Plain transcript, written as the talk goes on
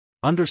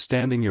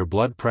Understanding your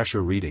blood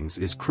pressure readings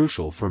is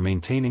crucial for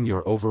maintaining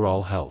your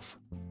overall health.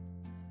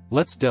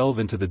 Let's delve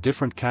into the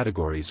different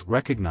categories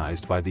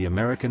recognized by the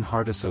American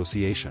Heart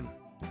Association.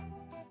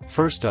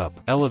 First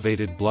up,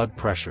 elevated blood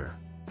pressure.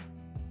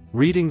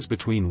 Readings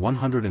between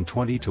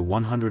 120 to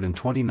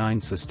 129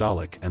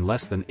 systolic and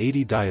less than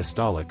 80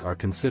 diastolic are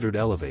considered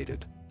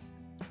elevated.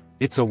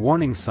 It's a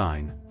warning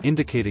sign,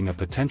 indicating a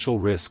potential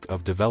risk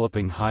of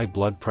developing high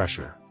blood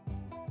pressure.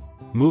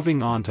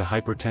 Moving on to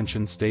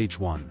hypertension stage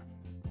 1.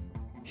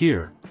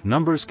 Here,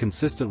 numbers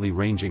consistently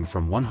ranging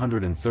from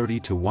 130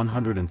 to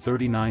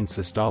 139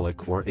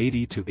 systolic or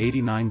 80 to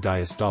 89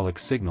 diastolic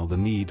signal the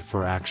need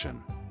for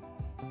action.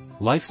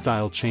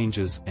 Lifestyle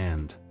changes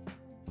and,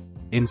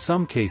 in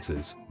some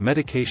cases,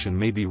 medication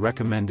may be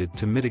recommended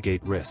to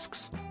mitigate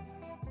risks.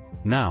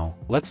 Now,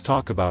 let's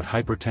talk about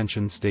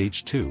hypertension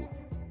stage 2.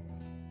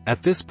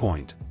 At this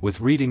point,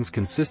 with readings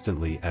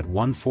consistently at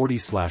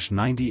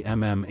 140/90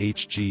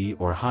 mmHg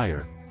or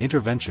higher,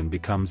 intervention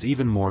becomes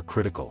even more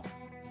critical.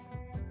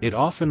 It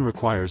often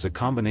requires a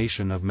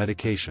combination of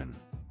medication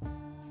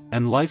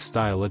and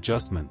lifestyle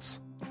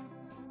adjustments.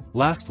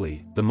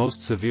 Lastly, the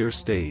most severe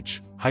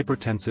stage,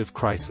 hypertensive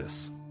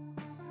crisis.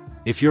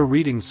 If your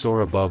readings soar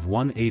above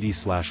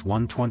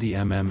 180/120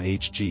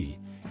 mmHg,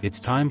 it's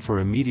time for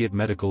immediate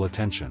medical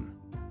attention.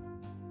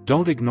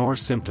 Don't ignore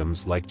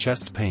symptoms like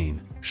chest pain,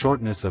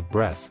 shortness of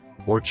breath,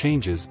 or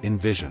changes in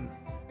vision.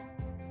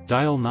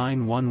 Dial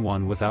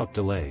 911 without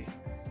delay.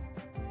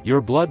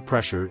 Your blood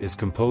pressure is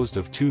composed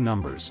of two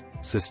numbers,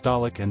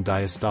 systolic and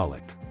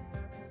diastolic.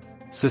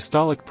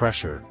 Systolic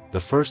pressure, the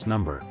first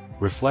number,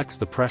 reflects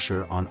the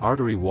pressure on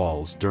artery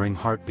walls during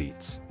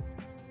heartbeats.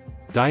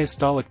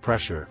 Diastolic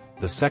pressure,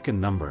 the second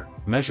number,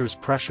 measures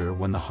pressure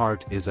when the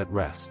heart is at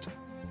rest.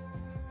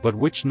 But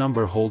which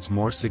number holds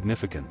more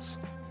significance?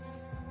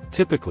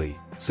 Typically,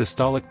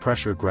 systolic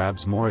pressure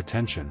grabs more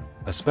attention,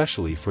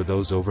 especially for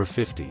those over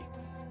 50.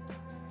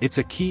 It's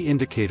a key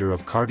indicator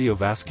of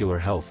cardiovascular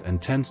health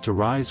and tends to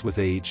rise with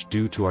age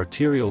due to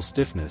arterial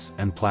stiffness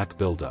and plaque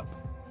buildup.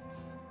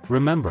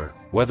 Remember,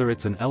 whether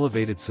it's an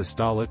elevated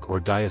systolic or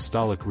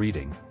diastolic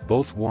reading,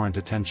 both warrant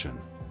attention.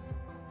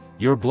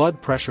 Your blood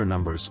pressure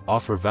numbers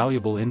offer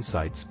valuable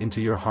insights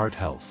into your heart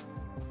health.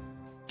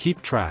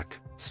 Keep track,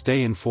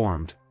 stay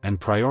informed, and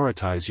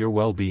prioritize your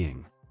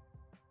well-being.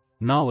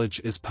 Knowledge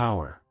is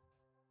power.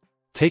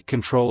 Take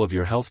control of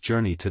your health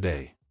journey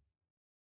today.